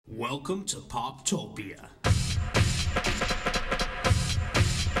Welcome to Poptopia.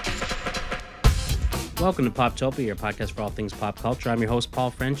 Welcome to Poptopia, your podcast for all things pop culture. I'm your host,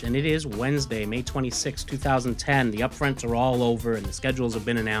 Paul French, and it is Wednesday, May 26, 2010. The upfronts are all over and the schedules have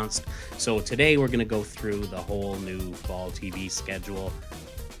been announced. So today we're going to go through the whole new fall TV schedule.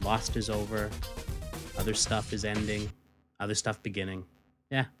 Lost is over. Other stuff is ending. Other stuff beginning.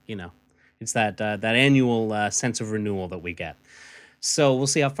 Yeah, you know. It's that annual sense of renewal that we get. So we'll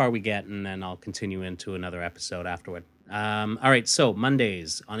see how far we get, and then I'll continue into another episode afterward. All right, so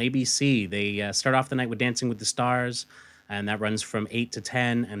Mondays on ABC, they start off the night with Dancing with the Stars, and that runs from 8 to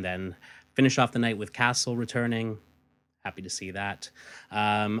 10, and then finish off the night with Castle returning. Happy to see that.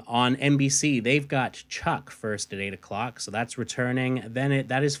 On NBC, they've got Chuck first at 8 o'clock, so that's returning. Then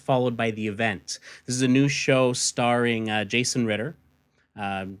that is followed by The Event. This is a new show starring Jason Ritter,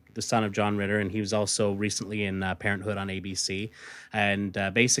 the son of John Ritter, and he was also recently in Parenthood on ABC. And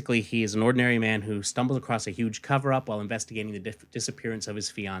basically, he is an ordinary man who stumbles across a huge cover-up while investigating the disappearance of his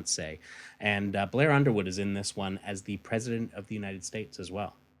fiancée. And Blair Underwood is in this one as the President of the United States as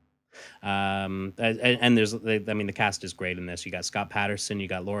well. And the cast is great in this. You got Scott Patterson, you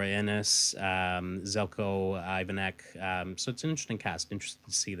got Laura Innes, Zelko Ivanek. So it's an interesting cast. Interested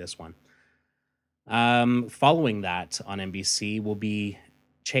to see this one. Following that on NBC will be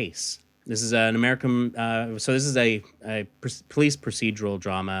Chase. This is an American. So this is a police procedural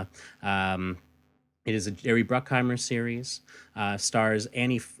drama. It is a Jerry Bruckheimer series. Stars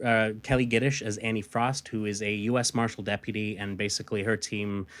Kelly Giddish as Annie Frost, who is a U.S. Marshal deputy, and basically her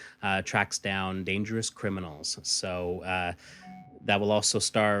team tracks down dangerous criminals. So that will also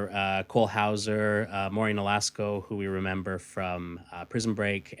star Cole Hauser, Maureen Alasko, who we remember from Prison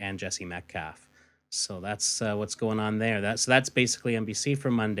Break, and Jesse Metcalfe. So that's what's going on there. That's basically NBC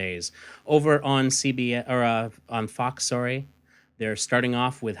for Mondays. Over on CBS or on Fox, they're starting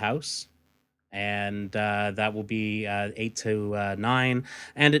off with House, and that will be 8 to 9.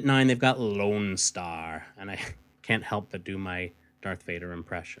 And at 9 they've got Lone Star, and I can't help but do my Darth Vader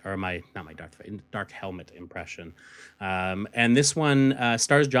impression, or Dark Helmet impression. And this one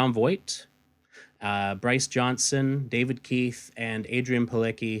stars Jon Voight, Bryce Johnson, David Keith, and Adrian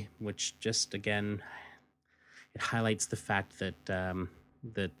Palicki, which just, again, it highlights the fact that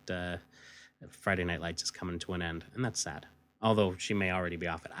Friday Night Lights is coming to an end, and that's sad. Although she may already be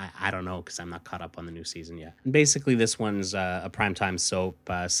off it. I don't know, because I'm not caught up on the new season yet. And basically, this one's a primetime soap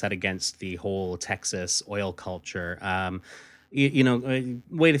set against the whole Texas oil culture.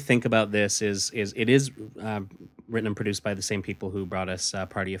 Way to think about this is it is written and produced by the same people who brought us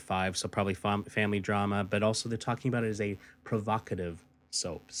Party of Five, so probably family drama, but also they're talking about it as a provocative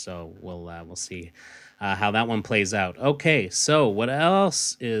soap. So we'll see how that one plays out. Okay, so what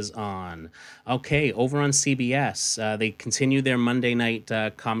else is on? Okay, over on CBS, they continue their Monday night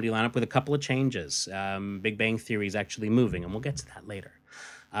comedy lineup with a couple of changes. Big Bang Theory is actually moving, and we'll get to that later.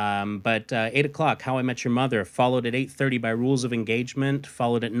 But 8 o'clock, How I Met Your Mother, followed at 8:30 by Rules of Engagement,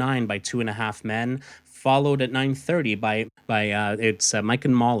 followed at 9 by Two and a Half Men, followed at 9:30 by Mike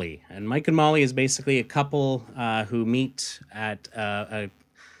and Molly. And Mike and Molly is basically a couple who meet at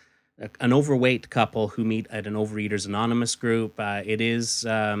an overweight couple who meet at an Overeaters Anonymous group. It is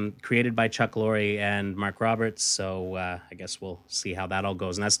created by Chuck Lorre and Mark Roberts, so I guess we'll see how that all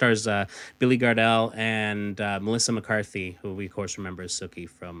goes. And that stars Billy Gardell and Melissa McCarthy, who we, of course, remember as Sookie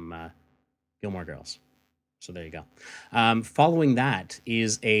from Gilmore Girls. So there you go. Following that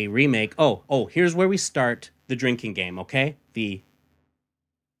is a remake. Oh, here's where we start the drinking game, okay? The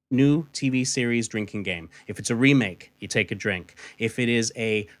new TV series drinking game. If it's a remake, you take a drink. If it is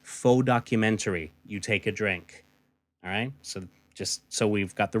a faux documentary, you take a drink. All right? So just so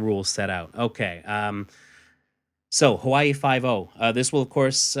we've got the rules set out. Okay. So Hawaii Five-0. This will, of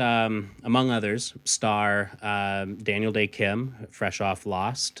course, among others, star Daniel Day Kim, fresh off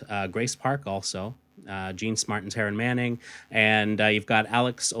Lost. Grace Park also. Gene Smart and Taryn Manning. And you've got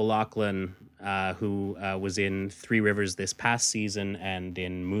Alex O'Loughlin, who was in Three Rivers this past season and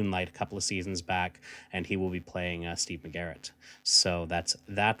in Moonlight a couple of seasons back, and he will be playing Steve McGarrett. So that's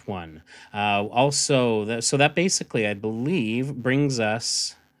that one. So that basically, I believe, brings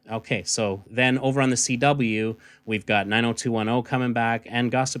us... Okay, so then over on the CW, we've got 90210 coming back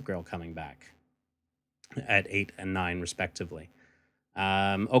and Gossip Girl coming back at 8 and 9, respectively.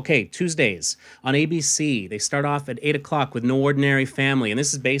 Okay, Tuesdays on ABC, they start off at 8 o'clock with No Ordinary Family, and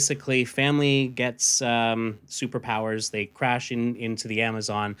this is basically family gets superpowers. They crash into the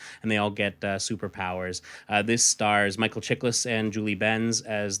Amazon, and they all get superpowers. This stars Michael Chiklis and Julie Benz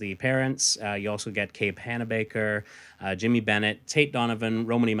as the parents. You also get Cabe Hanabaker, Jimmy Bennett, Tate Donovan,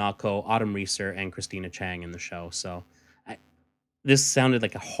 Romany Malco, Autumn Reeser, and Christina Chang in the show. So This sounded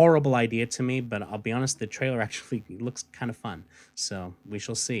like a horrible idea to me, but I'll be honest, the trailer actually looks kind of fun. So we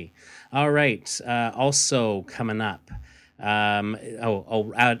shall see. All right. Also coming up. At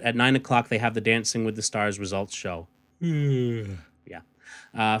 9 o'clock, they have the Dancing with the Stars results show. Yeah.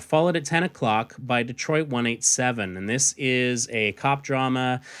 Followed at 10 o'clock by Detroit 187. And this is a cop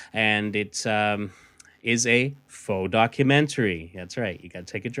drama, and it is a faux documentary. That's right. You got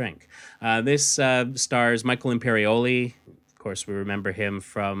to take a drink. This stars Michael Imperioli. Of course, we remember him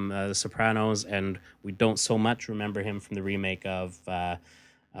from The Sopranos, and we don't so much remember him from the remake of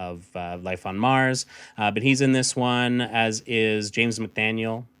Life on Mars. But he's in this one, as is James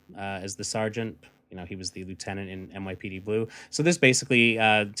McDaniel as the sergeant. You know, he was the lieutenant in NYPD Blue. So this basically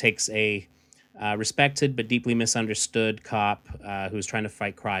takes a respected but deeply misunderstood cop who's trying to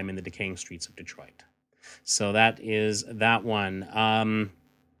fight crime in the decaying streets of Detroit. So that is that one.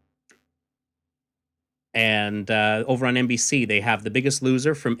 And over on NBC, they have The Biggest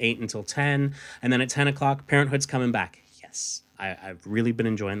Loser from 8 until 10. And then at 10 o'clock, Parenthood's coming back. Yes. I've really been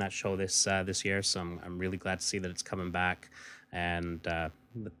enjoying that show this year, so I'm really glad to see that it's coming back. And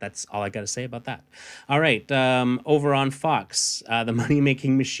that's all I got to say about that. All right, over on Fox, the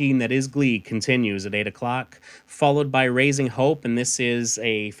money-making machine that is Glee continues at 8 o'clock, followed by Raising Hope, and this is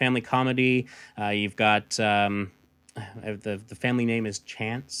a family comedy. You've got the family name is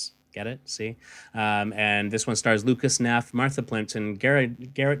Chance. Get it? See? And this one stars Lucas Neff, Martha Plimpton,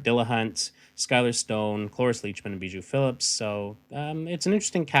 Garrett Dillahunt, Skylar Stone, Cloris Leachman, and Bijou Phillips. So it's an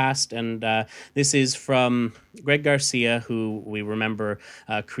interesting cast, and this is from Greg Garcia, who we remember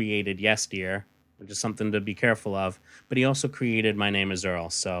created Yes Dear, which is something to be careful of. But he also created My Name Is Earl,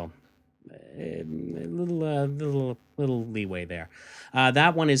 so a little leeway there.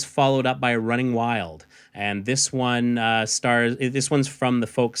 That one is followed up by Running Wild, and this one stars. This one's from the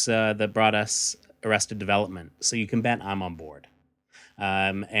folks that brought us Arrested Development, so you can bet I'm on board.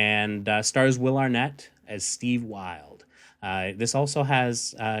 And stars Will Arnett as Steve Wilde. This also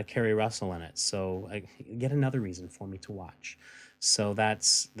has Kerry Russell in it, so yet another reason for me to watch. So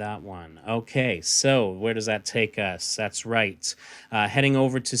that's that one. Okay, so where does that take us? That's right. Heading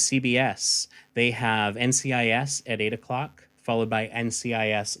over to CBS, they have NCIS at 8 o'clock, followed by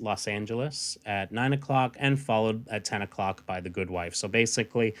NCIS Los Angeles at 9 o'clock, and followed at 10 o'clock by The Good Wife. So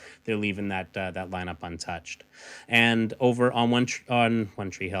basically, they're leaving that lineup untouched. And over on One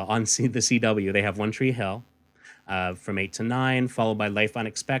Tree Hill, on the CW, they have One Tree Hill, from 8 to 9, followed by Life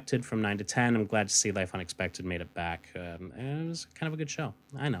Unexpected from 9 to 10. I'm glad to see Life Unexpected made it back. It was kind of a good show.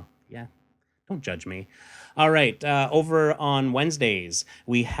 I know. Yeah. Don't judge me. All right. Over on Wednesdays,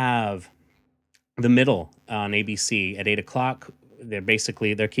 we have The Middle on ABC at 8 o'clock.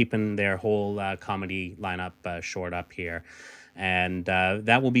 They're keeping their whole comedy lineup short up here. And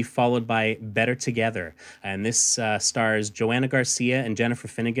that will be followed by Better Together. And this stars Joanna Garcia and Jennifer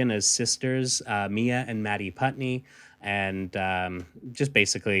Finnegan as sisters, Mia and Maddie Putney. And just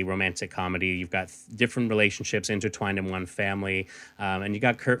basically romantic comedy. You've got different relationships intertwined in one family. And you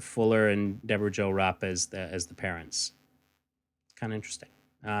got Kurt Fuller and Deborah Jo Rupp as the parents. Kind of interesting.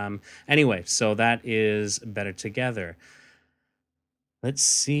 Anyway, so that is Better Together. Let's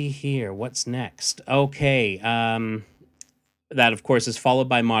see here. What's next? Okay. That, of course, is followed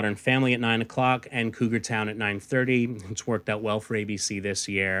by Modern Family at 9 o'clock and Cougar Town at 9:30. It's worked out well for ABC this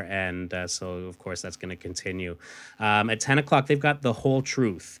year, and so, of course, that's going to continue. At 10 o'clock, they've got The Whole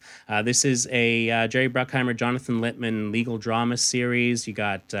Truth. This is a Jerry Bruckheimer, Jonathan Littman legal drama series. You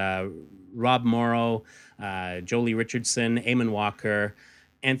got Rob Morrow, Jolie Richardson, Eamon Walker,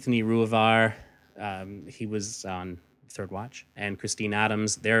 Anthony Ruavar. He was on Third Watch, and Christine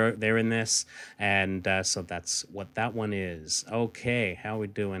Adams. They're in this, and so that's what that one is. Okay, how are we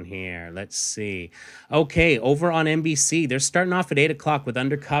doing here? Let's see. Okay, over on NBC, they're starting off at 8 o'clock with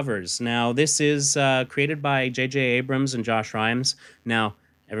Undercovers. Now, this is created by J.J. Abrams and Josh Rhimes. Now,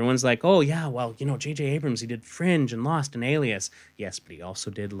 everyone's like, oh, yeah, well, J.J. Abrams, he did Fringe and Lost and Alias. Yes, but he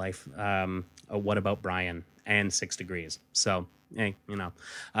also did What About Brian and 6 Degrees. So, hey,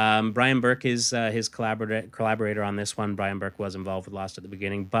 Brian Burke is his collaborator on this one. Brian Burke was involved with Lost at the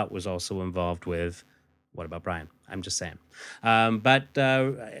beginning, but was also involved with What About Brian? I'm just saying. But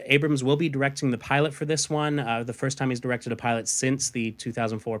Abrams will be directing the pilot for this one. The first time he's directed a pilot since the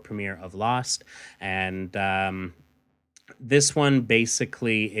 2004 premiere of Lost. And this one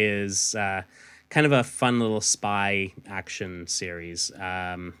basically is kind of a fun little spy action series.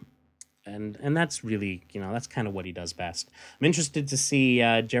 And that's really, that's kind of what he does best. I'm interested to see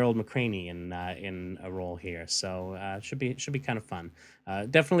Gerald McCraney in a role here, so it should be kind of fun.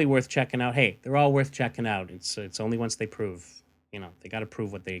 Definitely worth checking out. Hey, they're all worth checking out. It's only once they prove They got to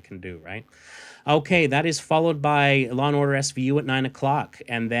prove what they can do, right? Okay, that is followed by Law and Order SVU at 9 o'clock.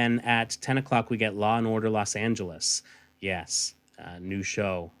 And then at 10 o'clock, we get Law and Order Los Angeles. Yes, new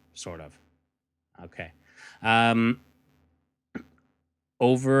show, sort of. Okay. Um,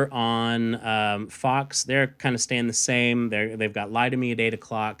 Over on Fox, they're kind of staying the same. They've got Lie to Me at 8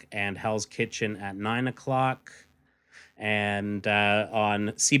 o'clock and Hell's Kitchen at 9 o'clock. And on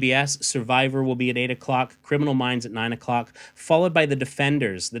CBS, Survivor will be at 8 o'clock, Criminal Minds at 9 o'clock, followed by The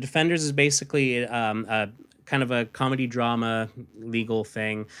Defenders. The Defenders is basically a kind of a comedy drama legal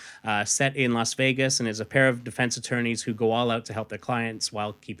thing set in Las Vegas, and is a pair of defense attorneys who go all out to help their clients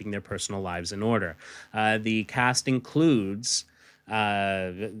while keeping their personal lives in order. The cast includes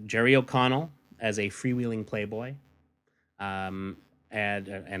Jerry O'Connell as a freewheeling playboy, and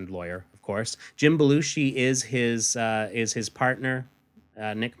lawyer, of course. Jim Belushi is his partner,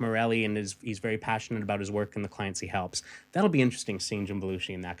 Nick Morelli, and he's very passionate about his work and the clients he helps. That'll be interesting seeing Jim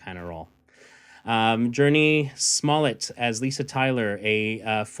Belushi in that kind of role. Journey Smollett as Lisa Tyler,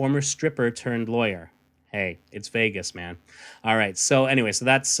 a former stripper turned lawyer. Hey, it's Vegas, man. All right. So anyway, so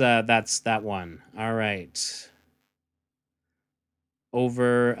that's that one. All right.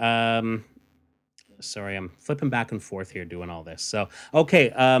 Over. Sorry, I'm flipping back and forth here doing all this. So,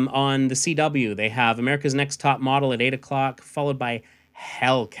 okay, on the CW, they have America's Next Top Model at 8 o'clock, followed by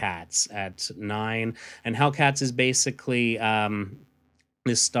Hellcats at 9. And Hellcats is basically,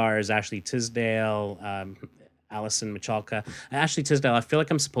 this stars Ashley Tisdale, Allison Michalka. Ashley Tisdale, I feel like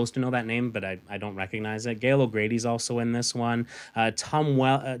I'm supposed to know that name, but I don't recognize it. Gail O'Grady's also in this one. Tom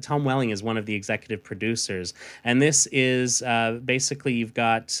Welling is one of the executive producers. And this is basically, you've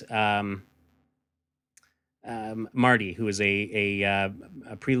got... Marty, who is a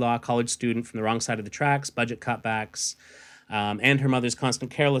pre-law college student from the wrong side of the tracks, budget cutbacks, and her mother's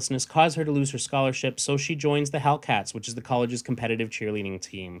constant carelessness cause her to lose her scholarship. So she joins the Hellcats, which is the college's competitive cheerleading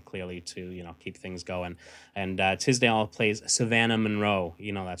team, clearly to keep things going. And Tisdale plays Savannah Monroe.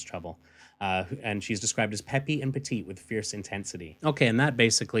 That's trouble. And she's described as peppy and petite with fierce intensity. Okay, and that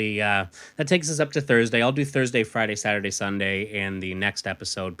basically, that takes us up to Thursday. I'll do Thursday, Friday, Saturday, Sunday in the next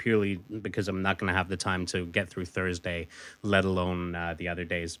episode, purely because I'm not going to have the time to get through Thursday, let alone the other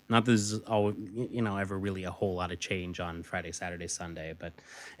days. Not that there's ever really a whole lot of change on Friday, Saturday, Sunday. But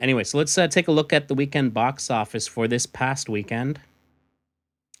anyway, so let's take a look at the weekend box office for this past weekend.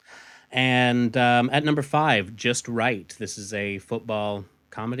 And at number 5, Just Right. This is a football...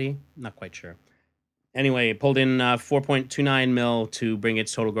 comedy? Not quite sure. Anyway, it pulled in 4.29 mil to bring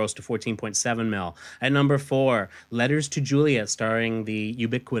its total gross to 14.7 mil. At number 4, Letters to Juliet, starring the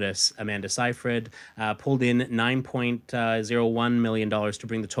ubiquitous Amanda Seyfried, pulled in $9.01 million to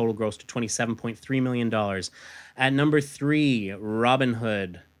bring the total gross to $27.3 million. At number 3, Robin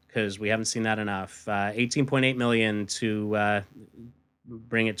Hood, because we haven't seen that enough, $18.8 million to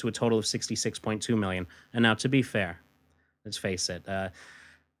bring it to a total of $66.2 million. And now, to be fair, let's face it,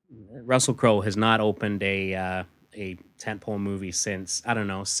 Russell Crowe has not opened a tentpole movie since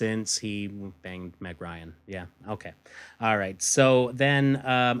he banged Meg Ryan. Yeah, okay. All right. So then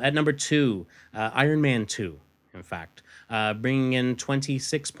at number 2, Iron Man 2, in fact, bringing in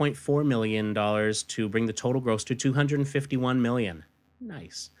 $26.4 million to bring the total gross to $251 million.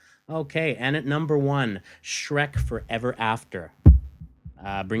 Nice. Okay, and at number 1, Shrek Forever After.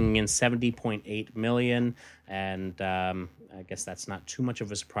 Bringing in $70.8 million, and I guess that's not too much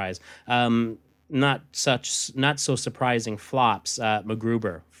of a surprise. Not so surprising flops.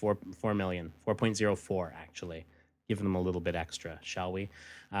 MacGruber, $4 million, 4.04 actually. Give them a little bit extra, shall we?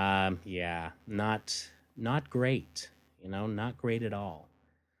 Yeah, not great. Not great at all.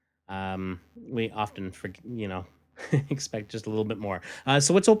 We often expect just a little bit more.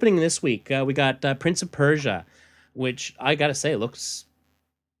 So what's opening this week? We got Prince of Persia, which I gotta say looks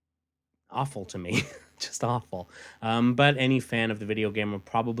awful to me. Just awful. But any fan of the video game will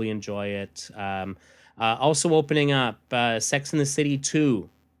probably enjoy it. Also opening up Sex and the City 2,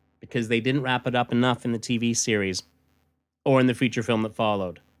 because they didn't wrap it up enough in the TV series or in the feature film that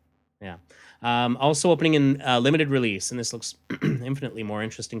followed. Yeah. Also opening in limited release, and this looks infinitely more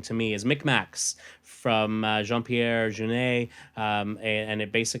interesting to me, is Micmacs from Jean-Pierre Jeunet, and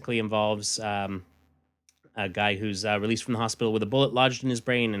it basically involves... a guy who's released from the hospital with a bullet lodged in his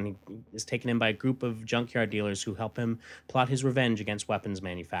brain, and he is taken in by a group of junkyard dealers who help him plot his revenge against weapons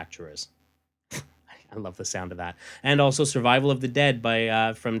manufacturers. I love the sound of that. And also Survival of the Dead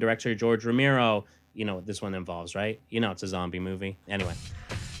from director George Romero. You know what this one involves, right? It's a zombie movie. Anyway,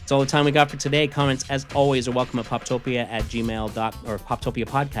 that's all the time we got for today. Comments, as always, are welcome at poptopia at or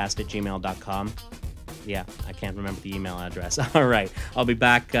poptopiapodcast@gmail.com. Yeah, I can't remember the email address. All right. I'll be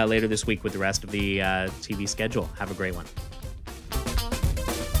back later this week with the rest of the TV schedule. Have a great one.